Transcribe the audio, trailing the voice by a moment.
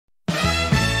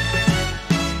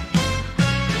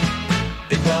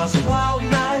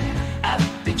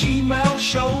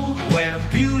show where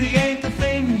beauty ain't the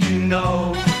thing you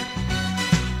know.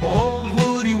 Old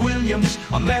Woody Williams,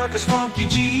 America's funky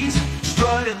G's,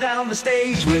 strutted down the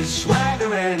stage with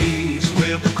swagger and ease,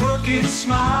 with a crooked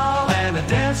smile and a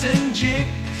dancing jig.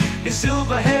 His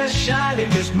silver hair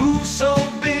shining, his moves so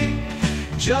big.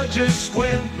 Judges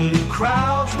squintin',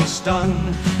 crowds were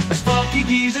stunned as funky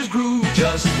geezers grew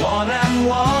just one and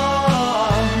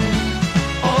one.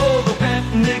 Oh, the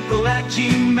bent nickel at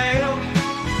Gmail.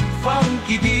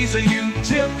 Funky geezer, you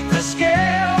tipped the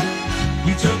scale.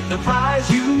 You took the prize,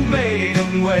 you made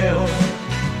 'em wail.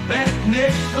 Bent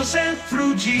nickel sent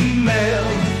through Gmail.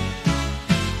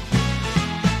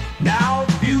 Now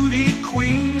beauty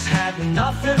queens had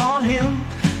nothing on him,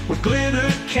 with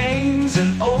glittered canes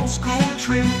and old school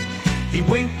trim. He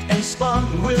winked and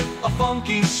spun with a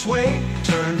funky sway,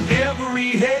 turned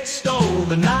every head, stole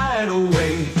the night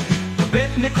away. The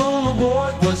Bent Nickel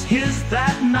Award was his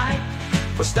that night,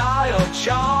 for style,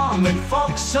 charm, and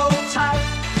funk so tight.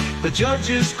 The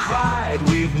judges cried,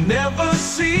 we've never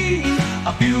seen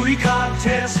a beauty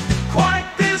contest quite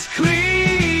this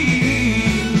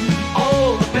clean.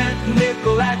 Oh, the Bent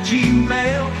Nickel at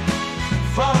Gmail.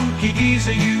 Funky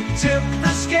geezer, you tipped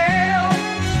the scale.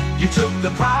 You took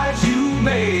the prize, you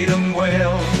made 'em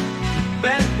wail.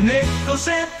 Bent nickel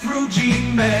sent through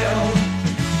Gmail.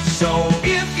 So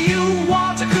if you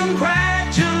want to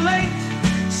congratulate,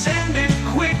 send it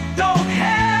quick, don't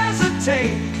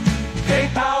hesitate.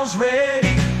 PayPal's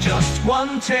ready, just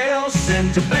one tail,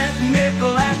 send to Bent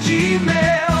Nickel at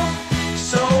Gmail.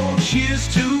 So cheers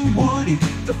to Woody,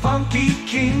 the funky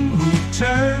king, who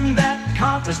turned that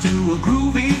contest to a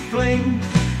groovy fling.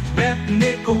 Bent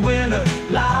Nickel winner,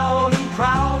 loud and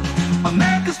proud.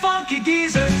 America's funky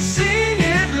geezer, sing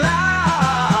it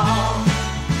loud.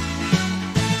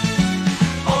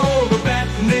 Oh, the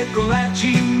Bent Nickel at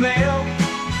Gmail.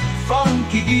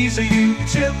 Funky geezer, you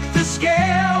tipped the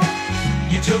scale.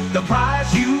 You took the prize,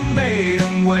 you made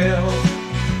 'em wail.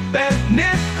 Bent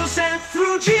Nickel sent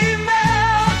through Gmail.